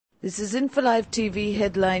This is InfoLive TV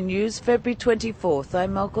headline news, February 24th.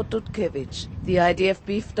 I'm Margot Dudkiewicz. The IDF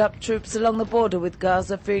beefed up troops along the border with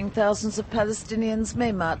Gaza, fearing thousands of Palestinians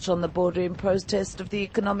may march on the border in protest of the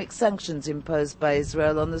economic sanctions imposed by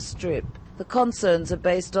Israel on the Strip. The concerns are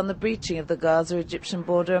based on the breaching of the Gaza-Egyptian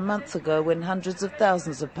border a month ago, when hundreds of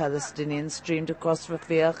thousands of Palestinians streamed across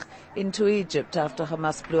Rafah into Egypt after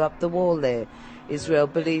Hamas blew up the wall there. Israel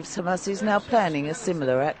believes Hamas is now planning a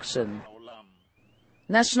similar action.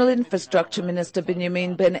 National Infrastructure Minister Ben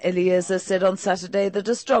Eliezer said on Saturday that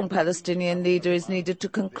a strong Palestinian leader is needed to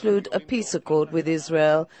conclude a peace accord with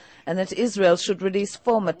Israel, and that Israel should release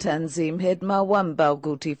former Tanzim head Marwan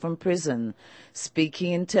Barghouti from prison.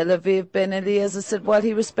 Speaking in Tel Aviv, Ben Eliezer said while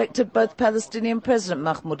he respected both Palestinian President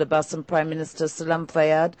Mahmoud Abbas and Prime Minister Salam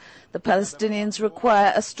Fayyad, the Palestinians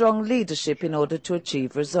require a strong leadership in order to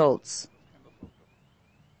achieve results.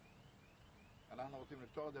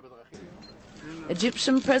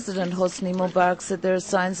 Egyptian President Hosni Mubarak said there are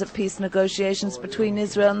signs that peace negotiations between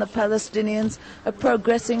Israel and the Palestinians are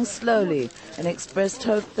progressing slowly, and expressed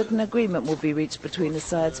hope that an agreement will be reached between the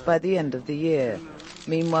sides by the end of the year.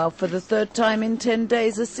 Meanwhile, for the third time in 10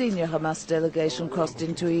 days, a senior Hamas delegation crossed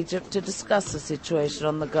into Egypt to discuss the situation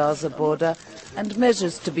on the Gaza border and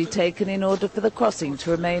measures to be taken in order for the crossing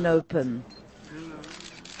to remain open.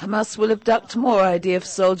 Hamas will abduct more IDF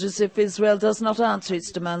soldiers if Israel does not answer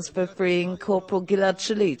its demands for freeing Corporal Gilad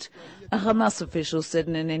Schalit, a Hamas official said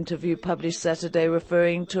in an interview published Saturday,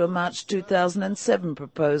 referring to a March 2007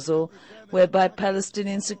 proposal whereby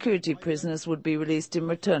Palestinian security prisoners would be released in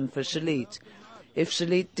return for Schalit. If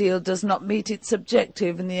Schalit deal does not meet its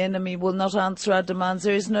objective and the enemy will not answer our demands,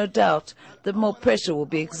 there is no doubt that more pressure will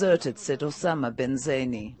be exerted, said Osama Ben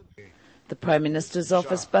Zaini. The Prime Minister's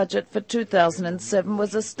office budget for 2007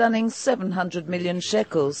 was a stunning 700 million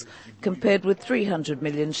shekels, compared with 300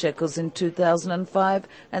 million shekels in 2005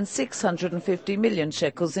 and 650 million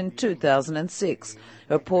shekels in 2006.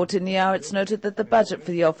 A report in the Haaretz noted that the budget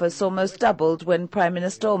for the office almost doubled when Prime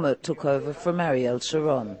Minister Olmert took over from Ariel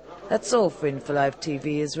Sharon. That's all for InfoLive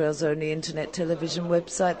TV, Israel's only internet television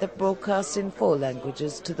website that broadcasts in 4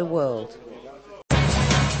 languages to the world.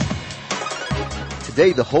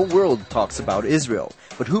 Today, the whole world talks about Israel.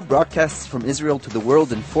 But who broadcasts from Israel to the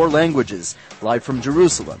world in 4 languages, live from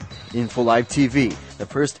Jerusalem? InfoLive TV, the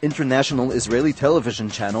first international Israeli television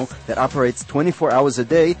channel that operates 24 hours a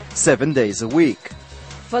day, 7 days a week.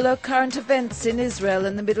 Follow current events in Israel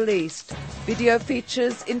and the Middle East. Video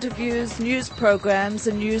features, interviews, news programs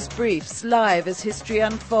and news briefs live as history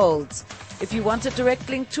unfolds. If you want a direct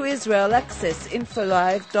link to Israel, access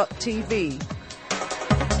infolive.tv.